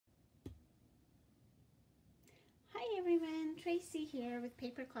Hi everyone, Tracy here with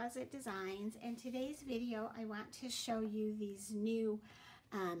Paper Closet Designs, and today's video I want to show you these new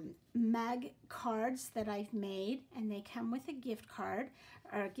mug cards that I've made, and they come with a gift card,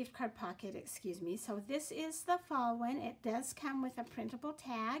 or a gift card pocket, excuse me. So this is the fall one. It does come with a printable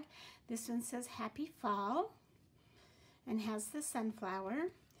tag. This one says Happy Fall and has the sunflower.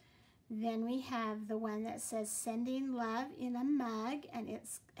 Then we have the one that says Sending Love in a Mug, and it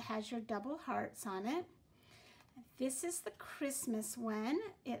has your double hearts on it. This is the Christmas one.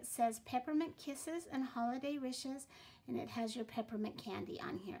 It says Peppermint Kisses and Holiday Wishes, and it has your peppermint candy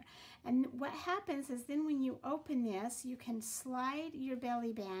on here. And what happens is then when you open this, you can slide your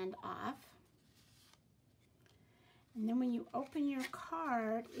belly band off. And then when you open your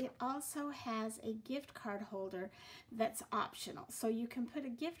card, it also has a gift card holder that's optional. So you can put a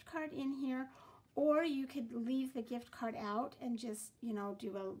gift card in here, or you could leave the gift card out and just, you know,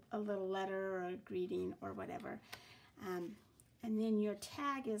 do a little letter or a greeting or whatever. And then your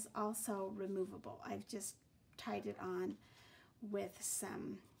tag is also removable. I've just tied it on with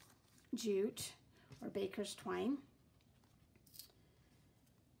some jute or baker's twine.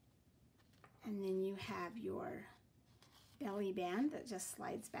 And then you have your belly band that just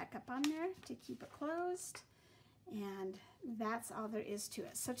slides back up on there to keep it closed. And that's all there is to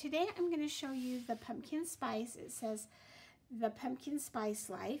it. So today I'm going to show you the pumpkin spice. It says the pumpkin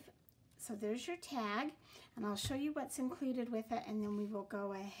spice life. So there's your tag, and I'll show you what's included with it, and then we will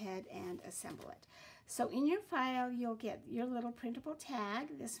go ahead and assemble it. So in your file, you'll get your little printable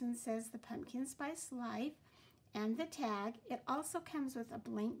tag. This one says the pumpkin spice life and the tag. It also comes with a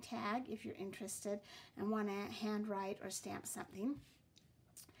blank tag if you're interested and want to handwrite or stamp something.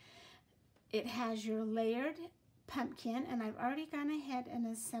 It has your layered pumpkin, and I've already gone ahead and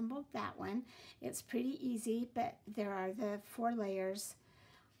assembled that one. It's pretty easy, but there are the 4 layers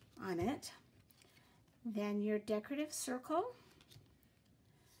on it. Then your decorative circle,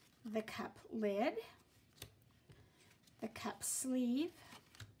 the cup lid, the cup sleeve,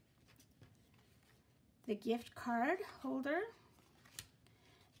 the gift card holder,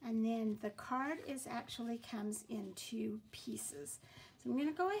 and then the card actually comes in 2 pieces. So I'm going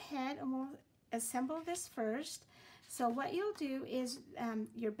to go ahead and we'll assemble this first. So what you'll do is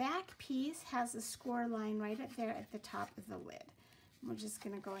your back piece has a score line right up there at the top of the lid. We're just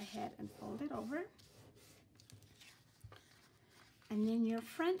going to go ahead and fold it over. And then your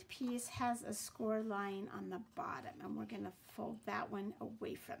front piece has a score line on the bottom, and we're going to fold that one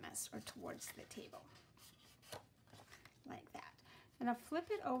away from us or towards the table, like that. I'm going to flip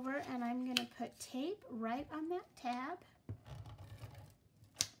it over, and I'm going to put tape right on that tab.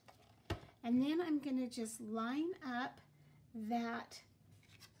 And then I'm going to just line up that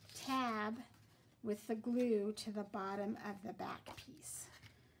tab with the glue to the bottom of the back piece.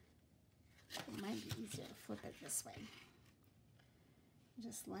 It might be easier to flip it this way.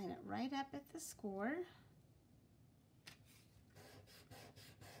 Just line it right up at the score.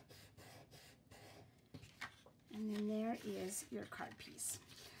 And then there is your card piece.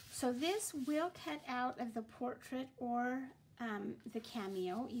 So this will cut out of the portrait or the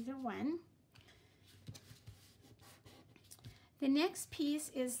cameo, either one. The next piece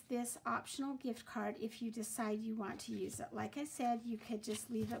is this optional gift card if you decide you want to use it. Like I said, you could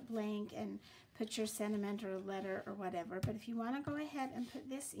just leave it blank and put your sentiment or letter or whatever. But if you want to go ahead and put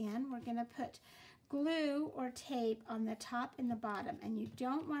this in, we're going to put glue or tape on the top and the bottom. And you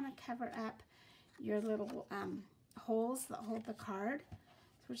don't want to cover up your little holes that hold the card.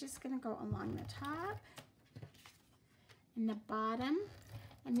 So we're just going to go along the top and the bottom.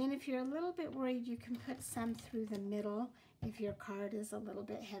 And then if you're a little bit worried, you can put some through the middle if your card is a little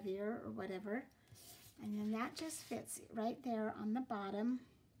bit heavier or whatever. And then that just fits right there on the bottom,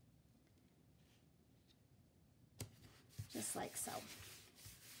 just like so.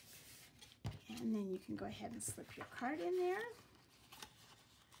 And then you can go ahead and slip your card in there.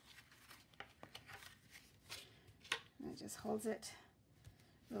 And it just holds it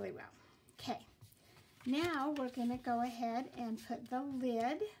really well. Okay, now we're going to go ahead and put the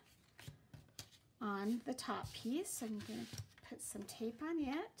lid on the top piece. So I'm going to put some tape on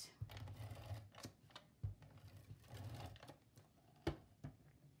it.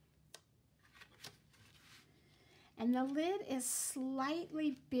 And the lid is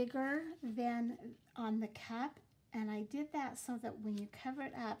slightly bigger than on the cup, and I did that so that when you cover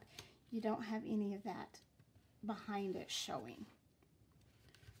it up, you don't have any of that behind it showing.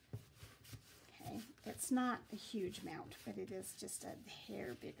 Okay, it's not a huge amount, but it is just a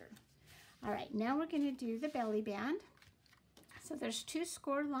hair bigger. All right, now we're going to do the belly band. So there's 2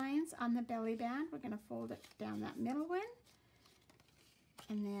 score lines on the belly band. We're going to fold it down that middle one,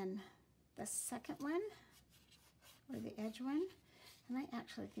 and then the second one or the edge one. And I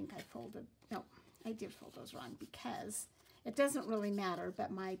actually think I folded, no, I did fold those wrong because it doesn't really matter,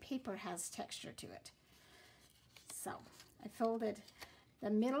 but my paper has texture to it. So I folded the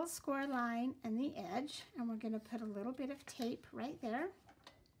middle score line and the edge, and we're going to put a little bit of tape right there.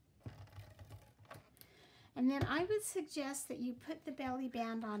 And then I would suggest that you put the belly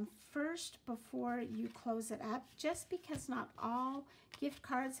band on first before you close it up, just because not all gift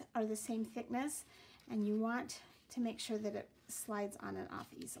cards are the same thickness, and you want to make sure that it slides on and off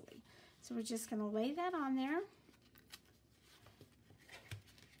easily. So we're just going to lay that on there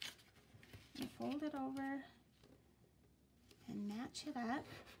and fold it over and match it up.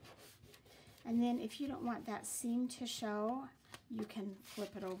 And then if you don't want that seam to show, you can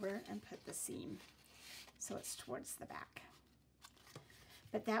flip it over and put the seam so it's towards the back.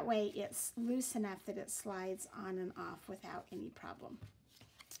 But that way it's loose enough that it slides on and off without any problem.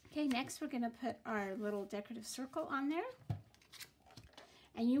 Okay, next we're going to put our little decorative circle on there.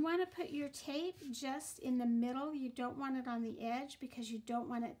 And you want to put your tape just in the middle. You don't want it on the edge because you don't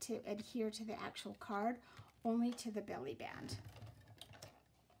want it to adhere to the actual card, only to the belly band.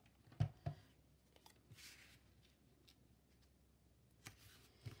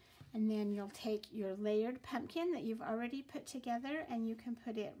 And then you'll take your layered pumpkin that you've already put together and you can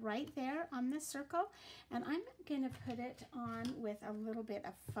put it right there on the circle. And I'm going to put it on with a little bit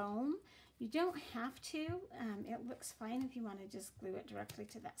of foam. You don't have to. It looks fine if you want to just glue it directly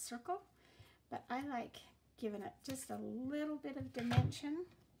to that circle. But I like giving it just a little bit of dimension.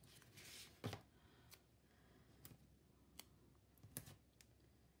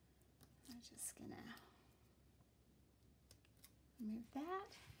 I'm just going to move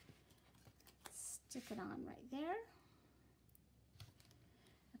that. Stick it on right there.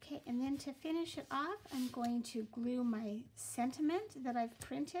 Okay, and then to finish it off, I'm going to glue my sentiment that I've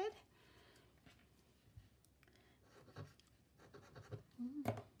printed.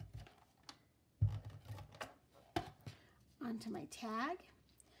 Onto my tag.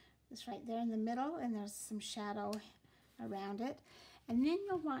 It's right there in the middle, and there's some shadow around it. And then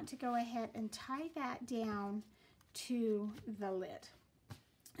you'll want to go ahead and tie that down to the lid.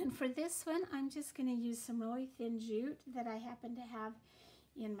 And for this one, I'm just going to use some really thin jute that I happen to have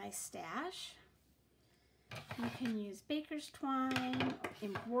in my stash. You can use baker's twine,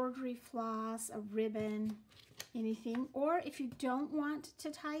 embroidery floss, a ribbon, anything. Or if you don't want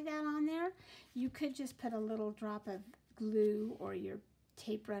to tie that on there, you could just put a little drop of glue or your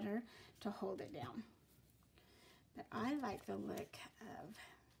tape runner to hold it down. But I like the look of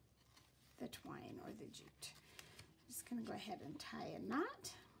the twine or the jute. I'm just going to go ahead and tie a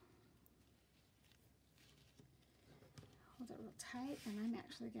knot. Hold it real tight, and I'm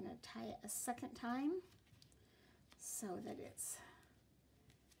actually going to tie it a second time so that it's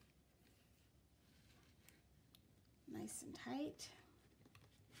nice and tight.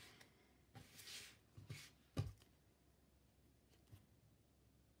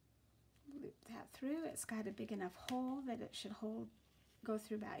 Loop that through. It's got a big enough hole that it should go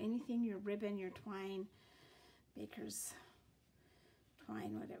through about anything, your ribbon, your twine, baker's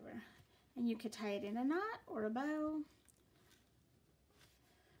twine, whatever. And you could tie it in a knot or a bow,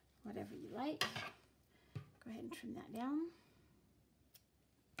 whatever you like. Go ahead and trim that down.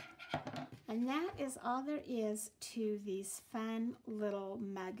 And that is all there is to these fun little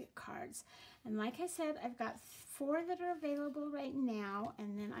mug cards. And like I said, I've got 4 that are available right now,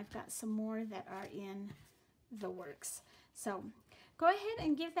 and then I've got some more that are in the works. So go ahead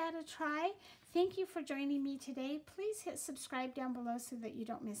and give that a try. Thank you for joining me today. Please hit subscribe down below so that you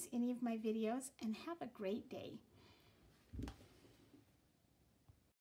don't miss any of my videos, and have a great day.